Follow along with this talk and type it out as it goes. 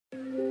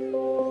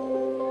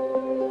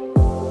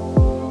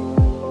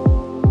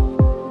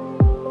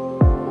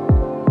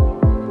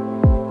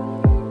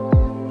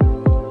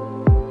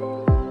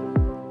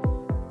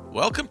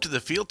Welcome to the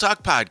Field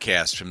Talk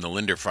Podcast from the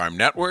Linder Farm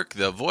Network,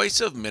 the voice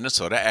of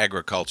Minnesota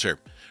agriculture.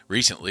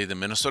 Recently, the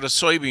Minnesota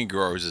Soybean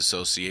Growers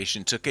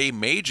Association took a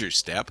major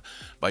step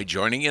by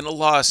joining in a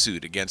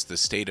lawsuit against the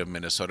state of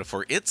Minnesota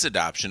for its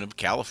adoption of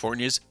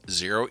California's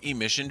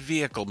zero-emission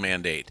vehicle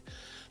mandate.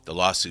 The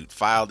lawsuit,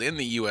 filed in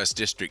the U.S.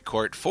 District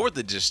Court for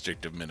the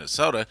District of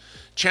Minnesota,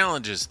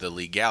 challenges the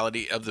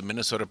legality of the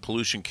Minnesota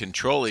Pollution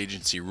Control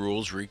Agency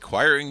rules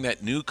requiring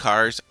that new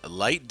cars,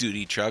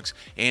 light-duty trucks,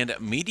 and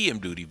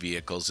medium-duty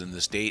vehicles in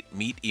the state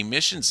meet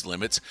emissions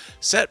limits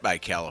set by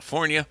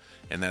California,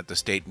 and that the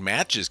state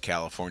matches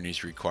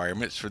California's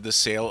requirements for the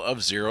sale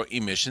of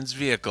zero-emissions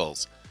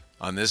vehicles.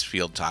 On this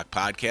Field Talk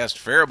podcast,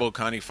 Faribault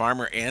County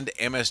farmer and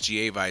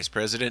MSGA Vice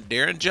President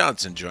Darren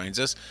Johnson joins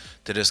us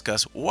to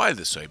discuss why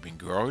the soybean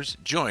growers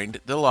joined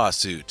the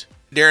lawsuit.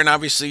 Darren,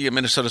 obviously,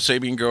 Minnesota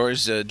soybean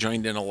growers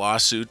joined in a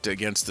lawsuit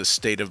against the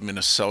state of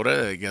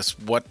Minnesota. I guess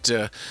what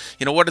are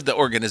the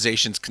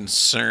organization's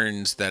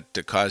concerns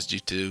that caused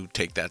you to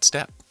take that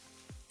step?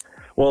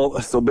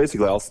 Well, so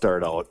basically, I'll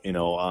start out,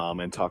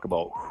 and talk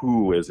about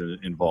who is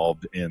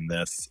involved in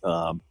this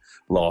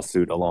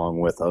lawsuit along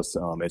with us.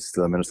 It's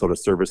the Minnesota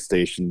Service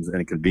Stations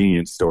and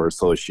Convenience Store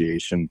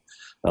Association,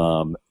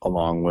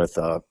 along with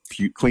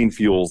Clean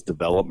Fuels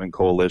Development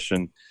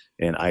Coalition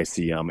and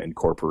ICM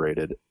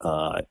Incorporated,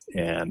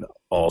 and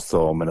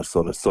also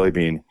Minnesota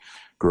Soybean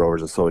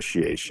Growers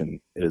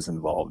Association is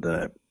involved in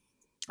it.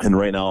 And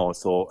right now,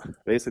 so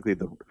basically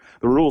the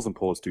rules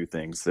impose two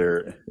things.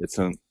 It's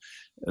an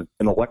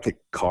electric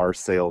car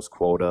sales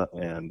quota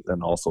and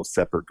then also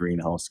separate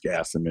greenhouse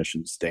gas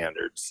emission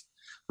standards.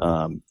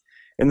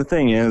 And the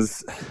thing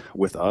is,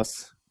 with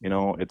us,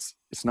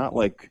 it's not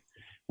like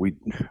of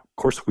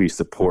course we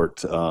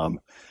support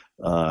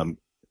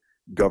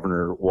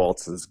Governor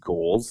Walz's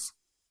goals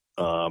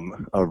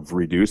of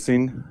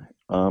reducing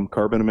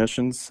carbon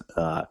emissions.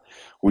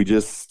 We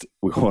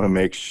want to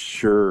make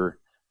sure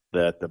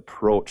that the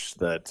approach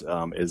that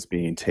is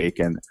being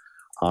taken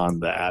on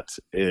that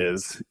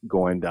is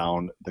going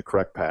down the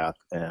correct path,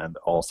 and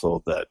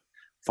also that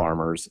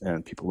farmers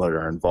and people that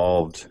are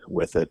involved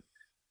with it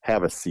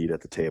have a seat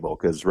at the table.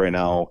 Because right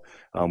now,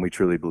 we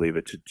truly believe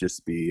it should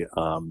just be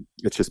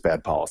it's just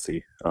bad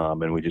policy,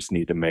 and we just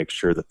need to make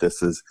sure that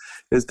this is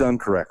done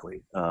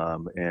correctly,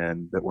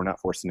 and that we're not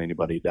forcing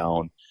anybody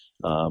down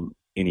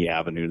any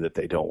avenue that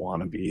they don't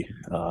want to be.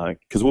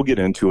 Because we'll get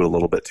into it a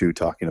little bit too,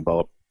 talking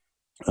about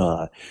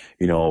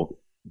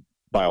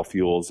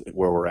biofuels,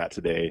 where we're at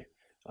today,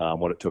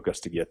 what it took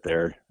us to get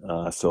there.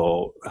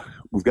 So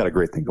we've got a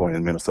great thing going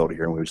in Minnesota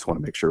here, and we just want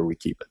to make sure we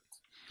keep it.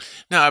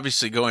 Now,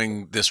 obviously,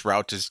 going this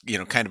route is,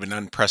 kind of an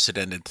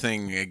unprecedented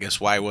thing. I guess,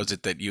 why was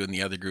it that you and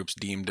the other groups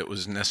deemed it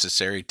was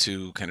necessary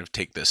to kind of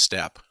take this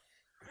step?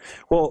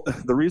 Well,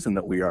 the reason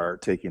that we are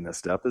taking this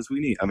step is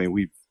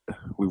we've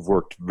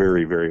worked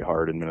very, very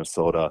hard in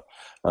Minnesota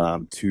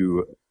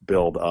to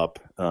build up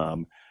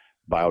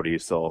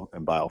biodiesel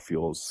and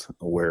biofuels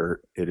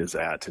where it is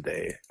at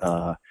today.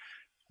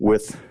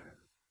 With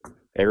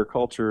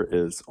agriculture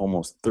is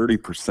almost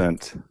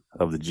 30%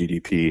 of the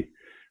GDP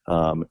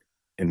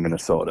in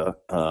Minnesota.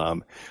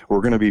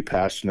 We're going to be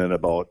passionate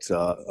about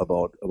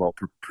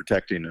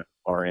protecting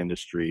our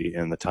industry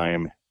and the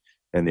time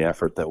and the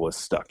effort that was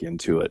stuck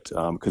into it,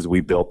 because we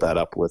built that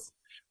up with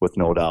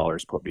no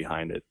dollars put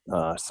behind it.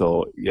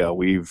 So yeah,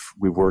 we've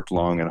worked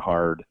long and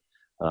hard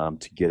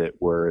to get it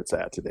where it's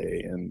at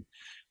today, and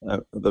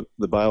the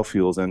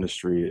biofuels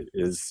industry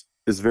is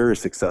very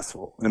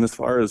successful. And as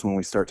far as when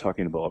we start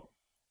talking about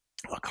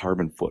a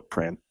carbon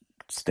footprint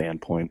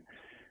standpoint,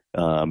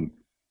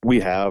 we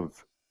have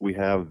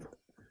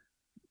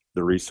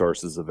the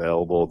resources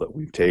available that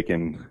we've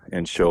taken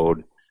and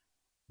showed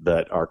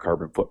that our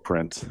carbon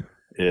footprint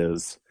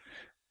is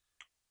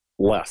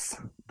less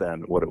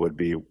than what it would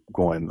be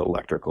going the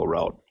electrical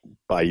route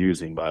by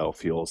using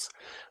biofuels.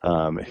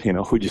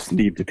 We just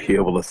need to be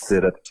able to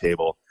sit at the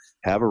table,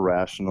 have a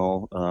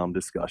rational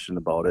discussion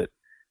about it,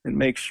 and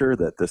make sure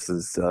that this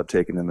is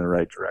taken in the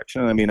right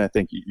direction. I mean, I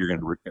think you're going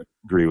to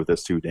agree with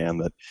this too, Dan,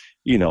 that,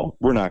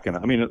 we're not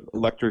going to,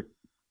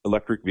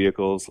 electric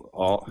vehicles,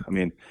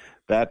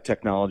 that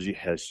technology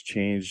has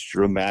changed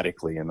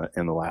dramatically in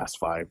the last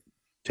 5-10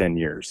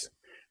 years.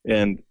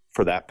 And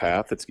for that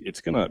path,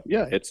 it's going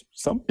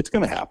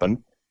to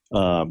happen.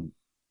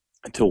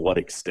 To what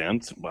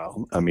extent?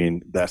 Well,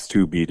 that's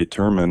to be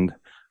determined.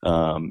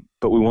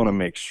 But we want to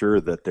make sure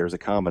that there's a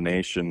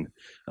combination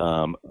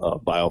of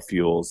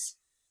biofuels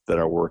that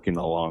are working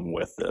along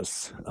with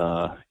this,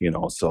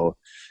 so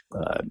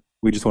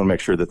we just want to make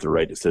sure that the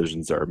right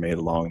decisions are made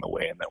along the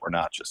way, and that we're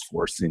not just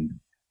forcing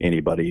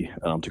anybody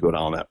to go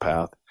down that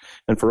path.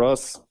 And for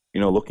us,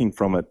 looking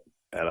from it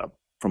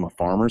from a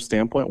farmer's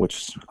standpoint,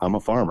 which I'm a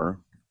farmer,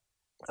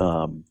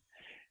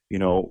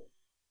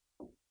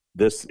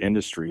 this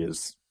industry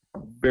is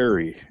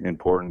very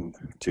important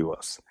to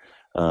us,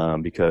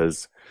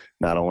 because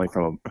not only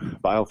from a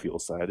biofuel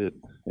side,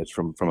 it's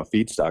from a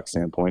feedstock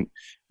standpoint.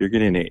 You're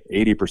getting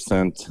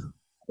 80%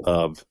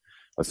 of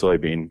a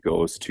soybean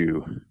goes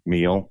to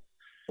meal,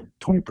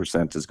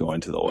 20% is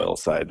going to the oil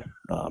side.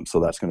 So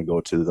that's going to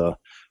go to the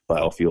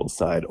biofuel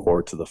side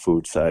or to the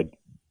food side.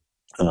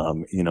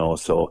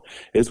 So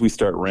as we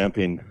start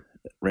ramping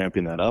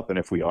that up, and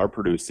if we are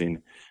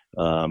producing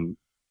some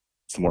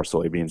more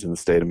soybeans in the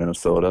state of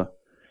Minnesota,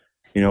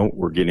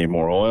 we're getting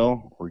more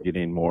oil, we're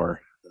getting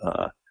more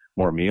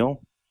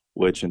meal,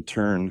 which in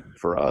turn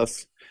for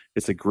us,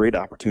 it's a great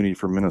opportunity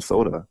for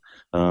Minnesota,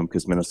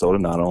 because Minnesota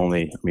not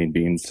only,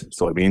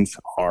 soybeans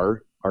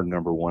are our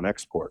number one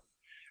export.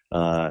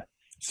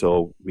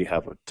 So we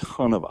have a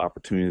ton of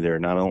opportunity there,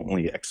 not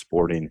only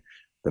exporting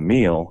the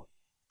meal,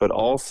 but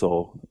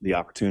also the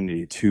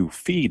opportunity to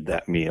feed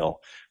that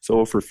meal.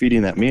 So if we're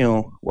feeding that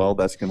meal, well,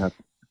 that's going to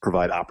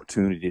provide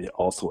opportunity to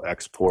also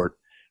export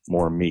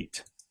more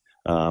meat.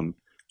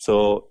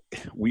 So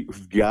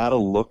we've got to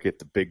look at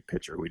the big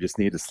picture. We just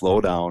need to slow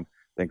down,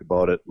 think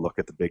about it, look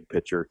at the big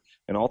picture.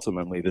 And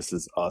ultimately, this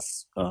is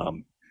us,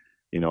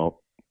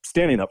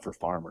 standing up for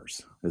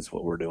farmers is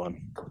what we're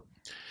doing.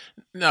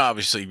 No,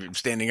 obviously,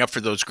 standing up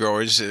for those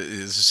growers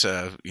is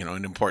an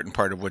important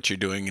part of what you're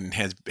doing. And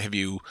have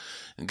you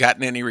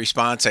gotten any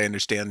response? I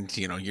understand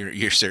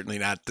you're certainly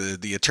not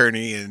the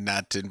attorney and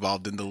not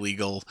involved in the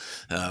legal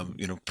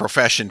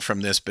profession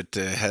from this, but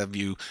have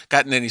you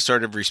gotten any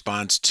sort of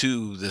response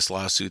to this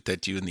lawsuit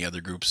that you and the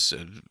other groups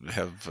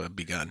have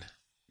begun?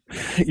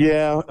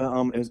 Yeah,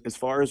 as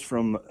far as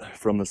from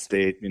the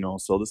state,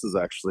 so this is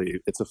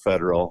actually, it's a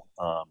federal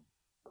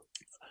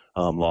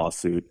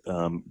lawsuit.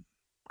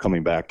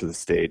 Coming back to the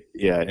state.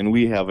 Yeah, and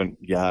we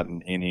haven't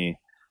gotten any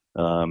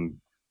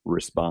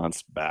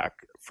response back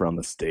from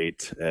the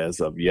state as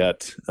of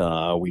yet.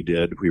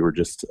 We were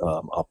just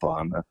up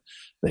on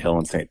the hill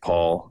in St.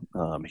 Paul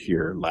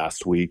here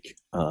last week.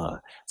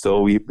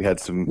 So we had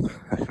some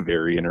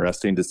very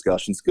interesting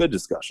discussions, good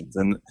discussions.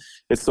 And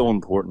it's so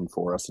important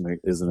for us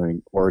as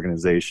an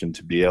organization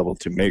to be able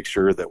to make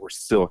sure that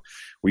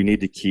we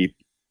need to keep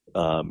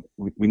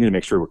we need to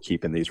make sure we're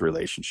keeping these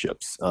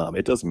relationships.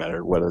 It doesn't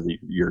matter whether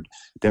you're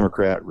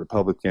Democrat,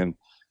 Republican,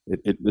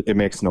 it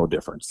makes no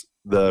difference.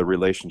 The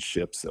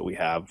relationships that we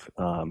have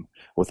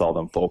with all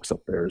them folks up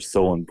there is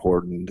so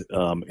important,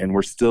 and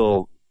we're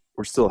still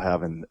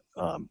having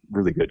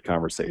really good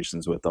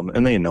conversations with them,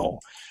 and they know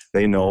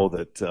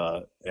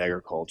that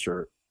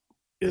agriculture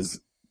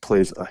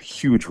plays a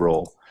huge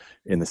role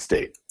in the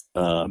state.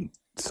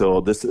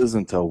 So this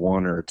isn't a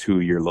 1 or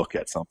 2 year look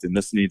at something.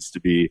 This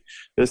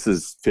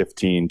is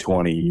 15,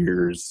 20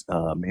 years,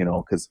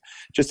 because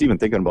just even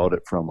thinking about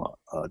it from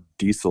a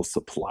diesel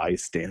supply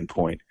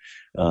standpoint,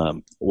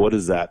 what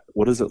does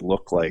it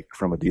look like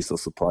from a diesel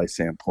supply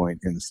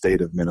standpoint in the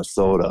state of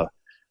Minnesota?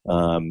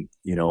 When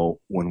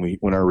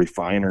our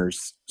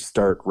refiners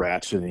start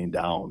ratcheting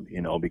down,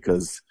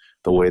 because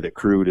the way that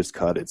crude is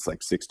cut, it's like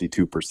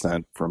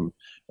 62% from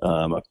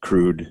a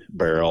crude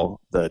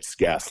barrel that's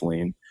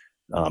gasoline.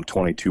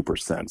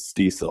 22%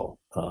 diesel.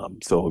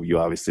 So you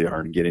obviously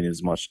aren't getting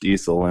as much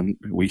diesel, and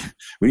we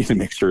need to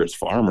make sure as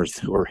farmers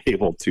who are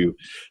able to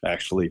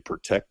actually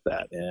protect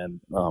that.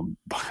 And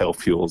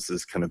biofuels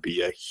is going to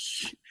be a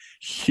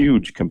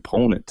huge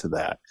component to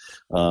that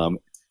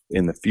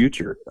in the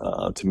future,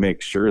 to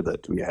make sure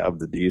that we have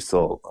the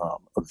diesel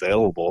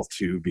available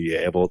to be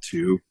able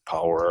to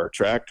power our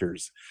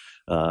tractors.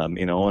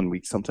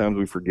 And sometimes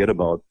we forget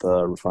about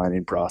the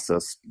refining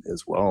process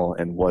as well,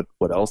 and what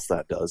else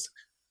that does.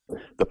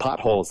 The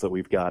potholes that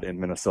we've got in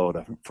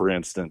Minnesota, for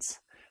instance,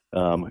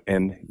 and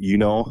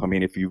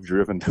if you've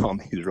driven down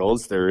these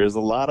roads, there is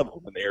a lot of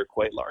them, and they are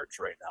quite large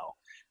right now.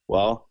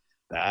 Well,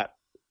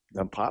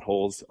 them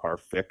potholes are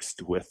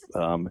fixed with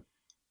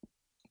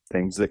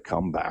things that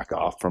come back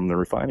off from the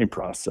refining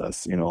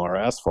process. Our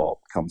asphalt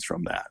comes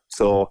from that.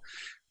 So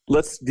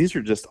these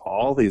are just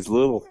all these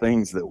little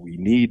things that we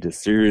need to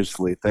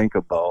seriously think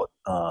about.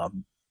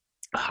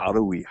 How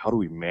do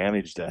we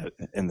manage that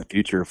in the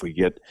future if we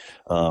get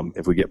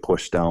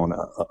pushed down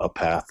a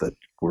path that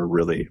we're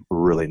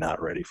really not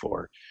ready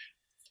for?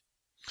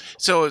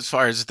 So as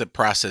far as the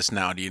process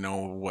now, do you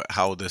know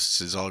how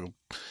this is all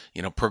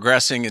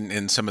progressing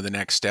and some of the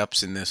next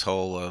steps in this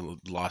whole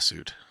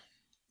lawsuit?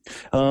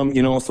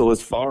 So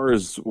as far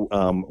as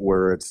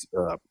where it's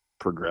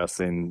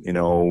progressing,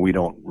 we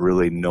don't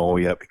really know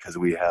yet, because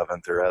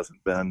there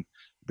hasn't been.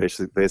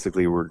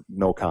 Basically,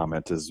 no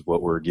comment is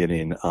what we're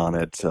getting on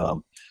it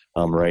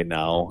right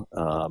now.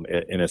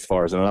 And as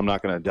far as, and I'm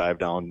not going to dive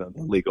down the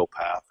legal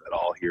path at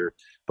all here,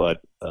 but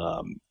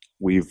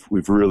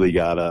we've really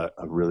got a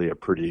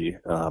pretty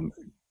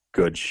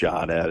good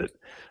shot at it,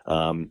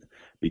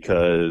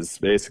 because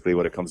basically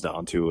what it comes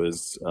down to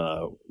is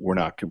we're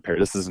not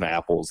comparing. This is an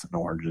apples and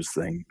oranges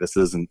thing. This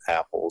isn't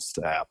apples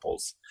to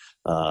apples,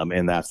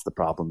 and that's the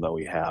problem that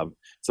we have.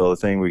 So the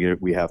thing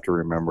we have to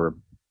remember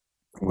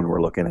when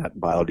we're looking at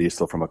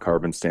biodiesel from a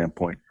carbon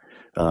standpoint,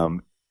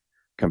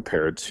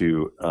 compared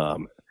to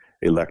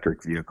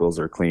electric vehicles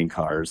or clean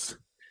cars,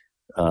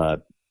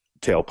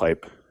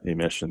 tailpipe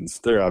emissions,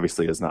 there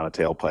obviously is not a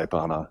tailpipe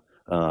on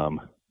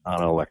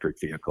an electric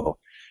vehicle,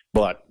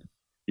 but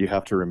you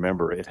have to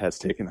remember it has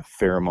taken a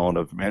fair amount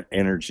of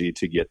energy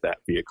to get that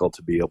vehicle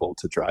to be able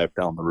to drive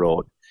down the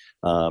road.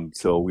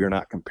 So we're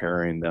not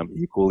comparing them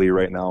equally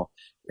right now,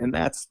 and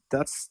that's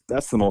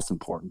the most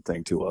important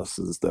thing to us,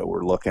 is that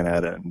we're looking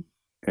at it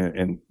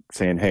and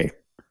saying, hey,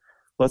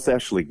 let's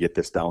actually get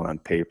this down on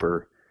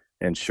paper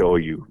and show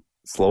you.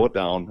 Slow it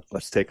down.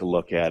 Let's take a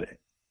look at it,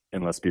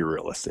 and let's be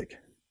realistic.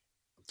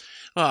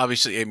 Well,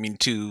 obviously, I mean,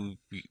 to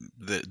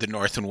the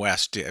north and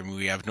west, I mean,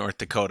 we have North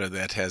Dakota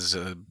that has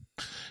a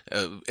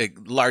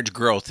large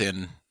growth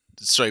in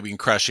soybean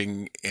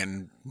crushing,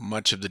 and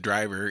much of the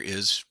driver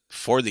is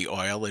for the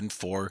oil and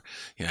for,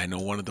 I know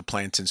one of the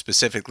plants, and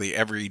specifically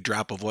every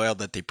drop of oil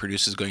that they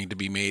produce is going to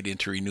be made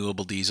into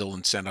renewable diesel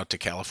and sent out to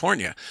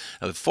California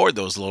for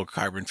those low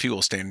carbon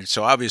fuel standards.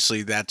 So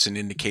obviously that's an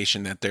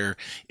indication that there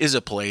is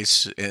a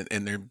place,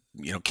 and there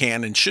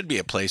can and should be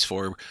a place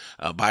for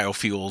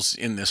biofuels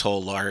in this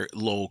whole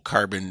low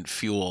carbon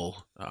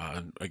fuel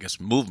I guess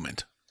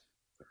movement.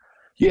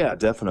 Yeah,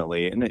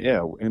 definitely, and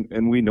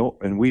we know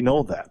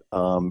that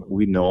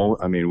we know.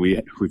 I mean,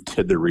 we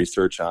did the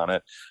research on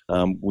it.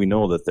 We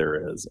know that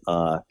there is.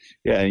 Yeah,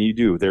 and you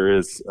do. There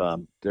is.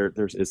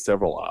 There's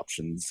several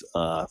options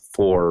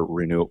for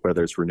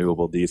whether it's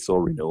renewable diesel,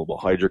 renewable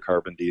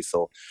hydrocarbon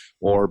diesel,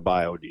 or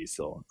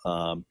biodiesel,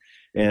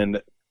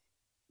 and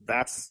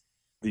that's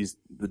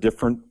the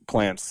different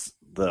plants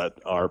that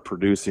are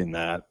producing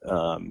that.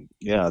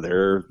 Yeah,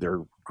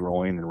 they're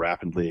growing and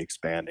rapidly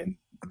expanding.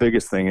 The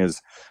biggest thing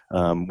is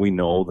we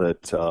know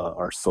that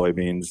our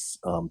soybeans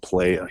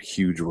play a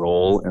huge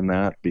role in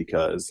that,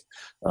 because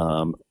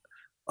of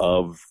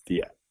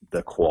the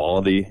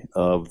quality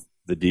of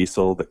the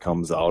diesel that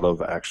comes out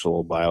of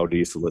actual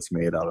biodiesel that's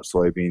made out of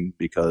soybean,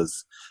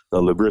 because the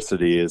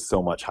lubricity is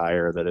so much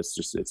higher that it's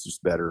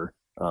just better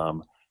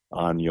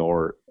on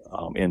your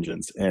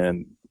engines.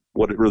 And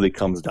what it really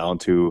comes down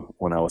to,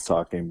 when I was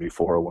talking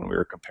before, when we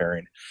were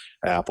comparing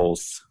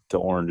apples to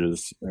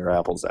oranges or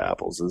apples to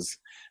apples, is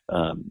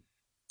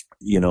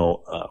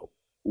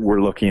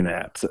we're looking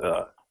at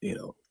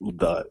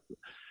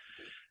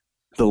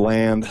the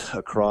land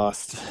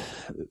across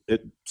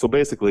it. So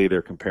basically,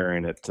 they're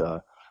comparing it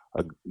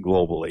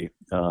globally,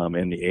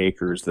 and the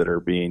acres that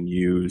are being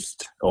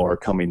used or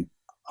coming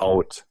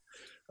out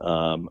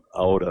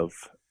of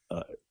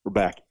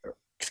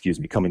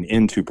coming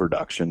into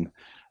production.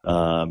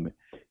 And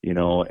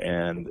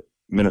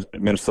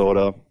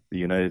Minnesota, the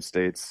United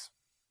States,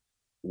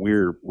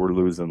 we're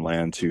losing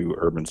land to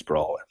urban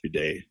sprawl every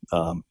day,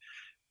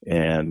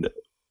 and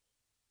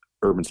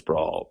urban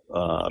sprawl,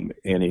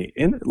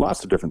 and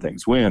lots of different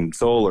things, wind,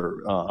 solar,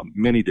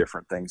 many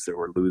different things that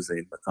we're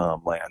losing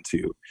land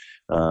to.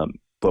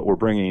 But we're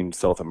bringing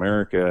South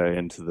America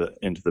into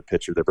the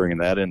picture. They're bringing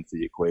that into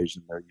the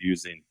equation.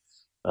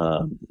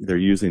 They're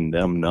using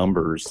them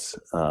numbers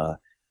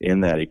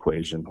in that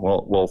equation.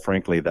 Well,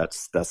 frankly,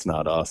 that's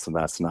not us, and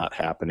that's not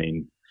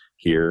happening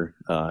here,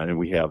 and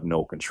we have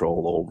no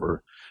control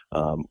over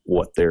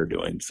what they're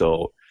doing.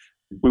 So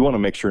we want to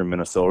make sure in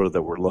Minnesota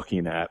that we're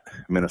looking at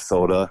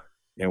Minnesota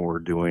and we're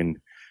doing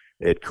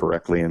it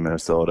correctly in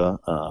Minnesota.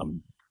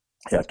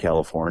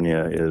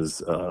 California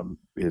is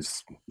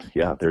there's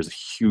a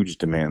huge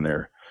demand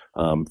there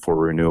for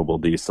renewable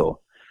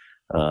diesel.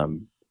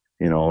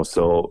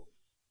 So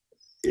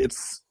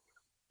it's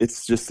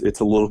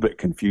a little bit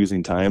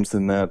confusing times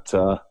in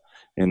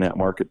that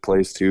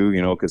marketplace too,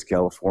 because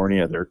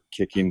California, they're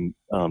kicking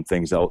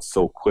things out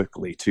so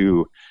quickly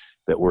too,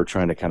 that we're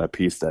trying to kind of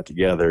piece that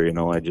together.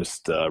 I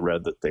just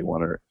read that they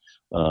want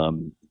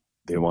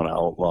to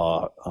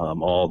outlaw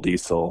all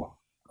diesel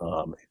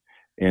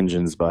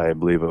engines by, I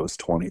believe it was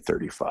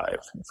 2035,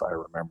 if I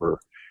remember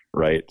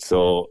right.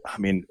 So I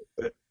mean,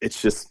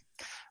 it's just,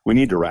 we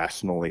need to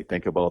rationally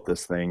think about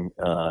this thing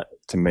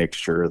to make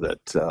sure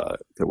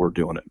that we're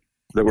doing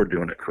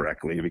it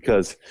correctly,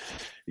 because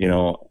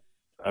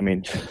I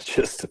mean,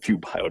 just a few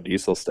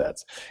biodiesel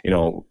stats.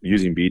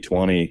 Using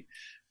B20,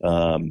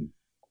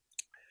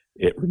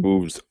 it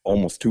removes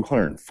almost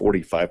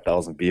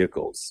 245,000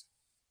 vehicles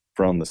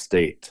from the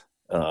state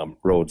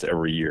roads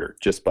every year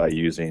just by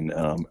using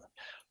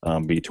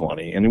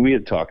B20. And we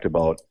had talked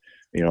about,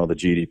 the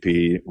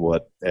GDP,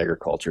 what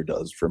agriculture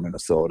does for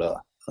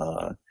Minnesota,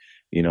 and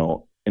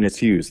it's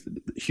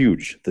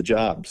huge. The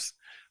jobs,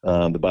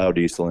 the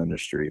biodiesel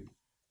industry,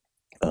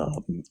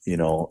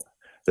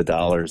 the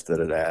dollars that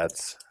it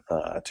adds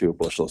to a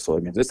bushel of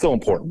soybeans. It's so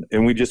important,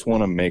 and we just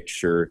want to make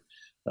sure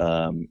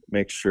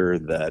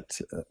that,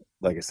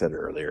 like I said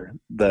earlier,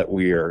 that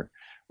we're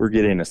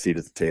getting a seat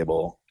at the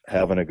table,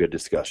 having a good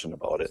discussion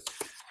about it,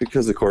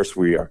 because of course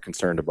we are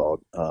concerned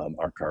about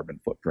our carbon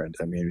footprint.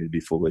 I mean, it'd be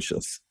foolish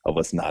of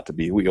us not to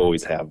be. We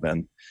always have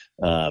been.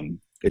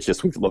 It's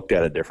just we've looked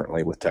at it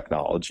differently with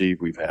technology.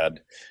 We have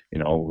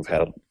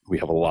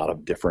a lot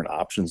of different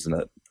options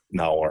that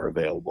now are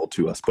available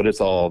to us, but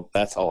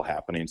that's all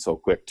happening so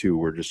quick too.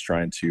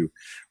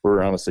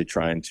 We're honestly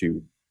trying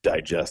to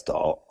digest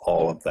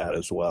all of that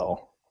as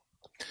well.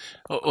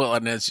 Well,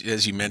 and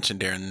as you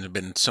mentioned, Darren, there have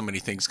been so many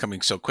things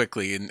coming so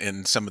quickly,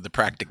 and some of the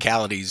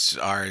practicalities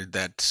are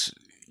that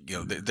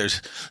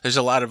there's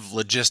a lot of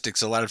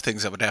logistics, a lot of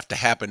things that would have to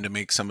happen to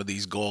make some of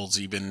these goals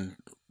even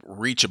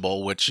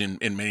reachable, which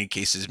in many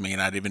cases may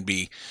not even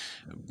be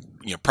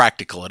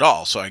practical at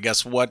all. So I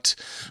guess what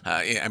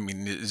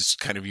is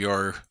kind of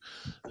your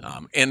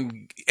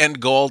end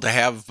goal to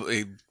have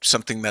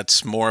something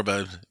that's more of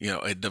a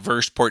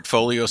diverse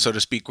portfolio, so to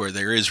speak, where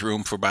there is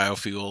room for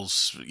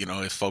biofuels.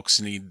 If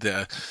folks need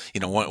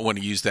want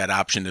to use that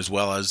option, as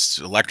well as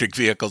electric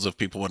vehicles if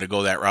people want to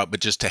go that route, but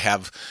just to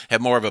have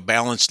more of a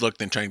balanced look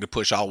than trying to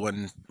push all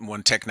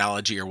one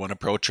technology or one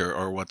approach,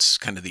 or what's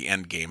kind of the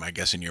end game, I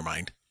guess, in your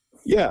mind.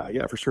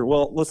 Yeah, for sure.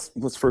 Well,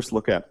 let's first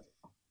look at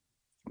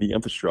the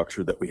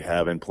infrastructure that we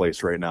have in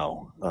place right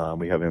now.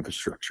 We have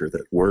infrastructure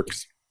that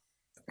works.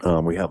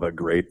 We have a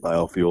great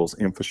biofuels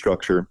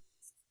infrastructure.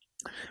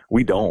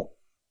 We don't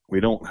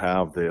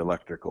have the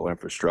electrical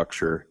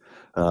infrastructure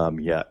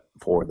yet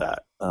for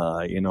that.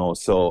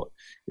 So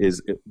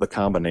is it the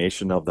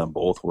combination of them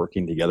both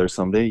working together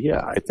someday?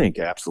 Yeah, I think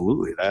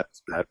absolutely that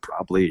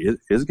probably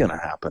is going to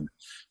happen.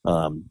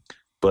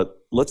 But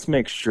let's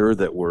make sure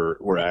that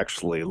we're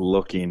actually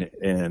looking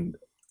and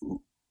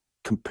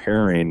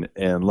comparing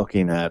and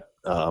looking at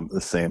the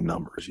same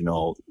numbers.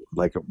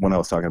 Like when I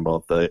was talking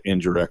about the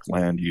indirect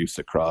land use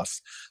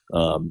across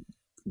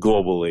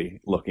globally,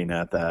 looking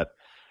at that,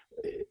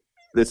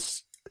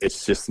 it's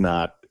just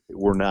not.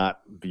 We're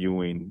not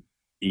viewing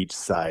each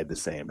side the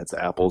same. It's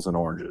apples and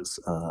oranges.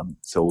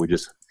 So we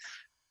just,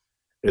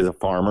 as a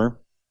farmer,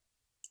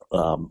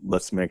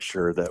 let's make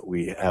sure that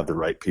we have the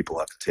right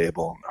people at the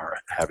table and are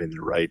having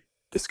the right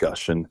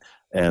discussion,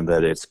 and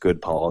that it's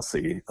good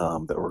policy,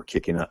 that we're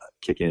kicking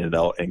it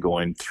out and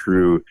going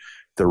through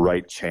the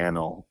right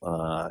channel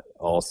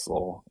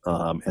also,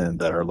 and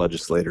that our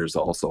legislators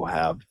also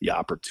have the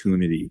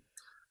opportunity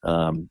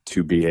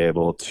to be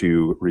able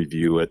to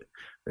review it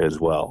as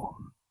well.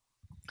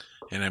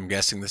 And I'm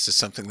guessing this is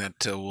something that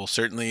we'll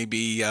certainly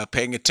be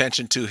paying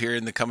attention to here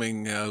in the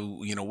coming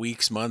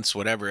weeks, months,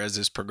 whatever, as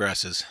this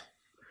progresses.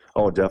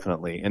 Oh,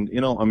 definitely. And,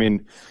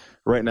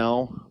 right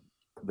now,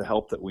 the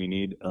help that we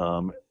need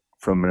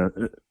for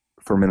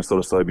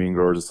Minnesota Soybean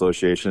Growers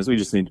Association is we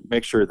just need to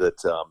make sure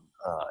that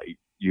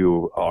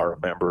you are a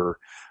member.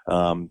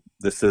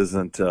 This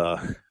isn't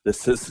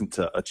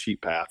a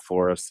cheap path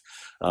for us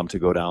to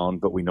go down,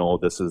 but we know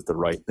this is the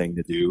right thing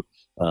to do.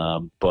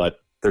 But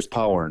there's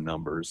power in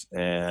numbers,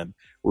 and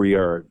we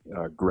are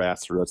a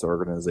grassroots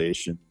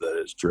organization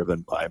that is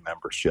driven by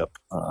membership.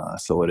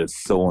 So it is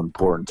so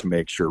important to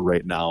make sure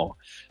right now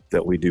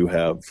that we do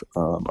have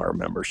our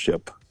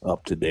membership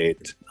up to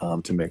date,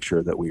 to make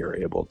sure that we are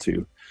able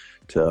to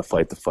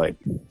fight the fight.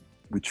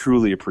 We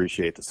truly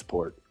appreciate the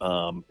support.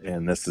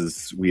 And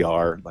we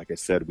are, like I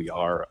said, we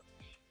are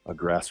a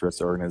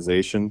grassroots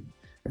organization,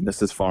 and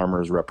this is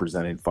farmers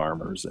representing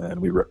farmers.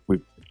 And we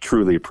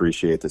truly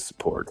appreciate the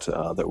support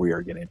that we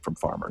are getting from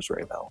farmers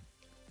right now.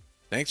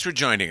 Thanks for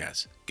joining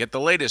us. Get the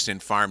latest in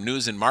farm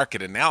news and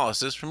market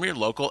analysis from your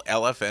local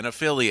LFN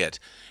affiliate,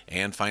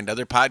 and find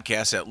other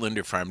podcasts at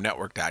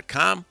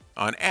linderfarmnetwork.com,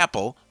 on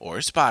Apple or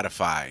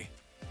Spotify.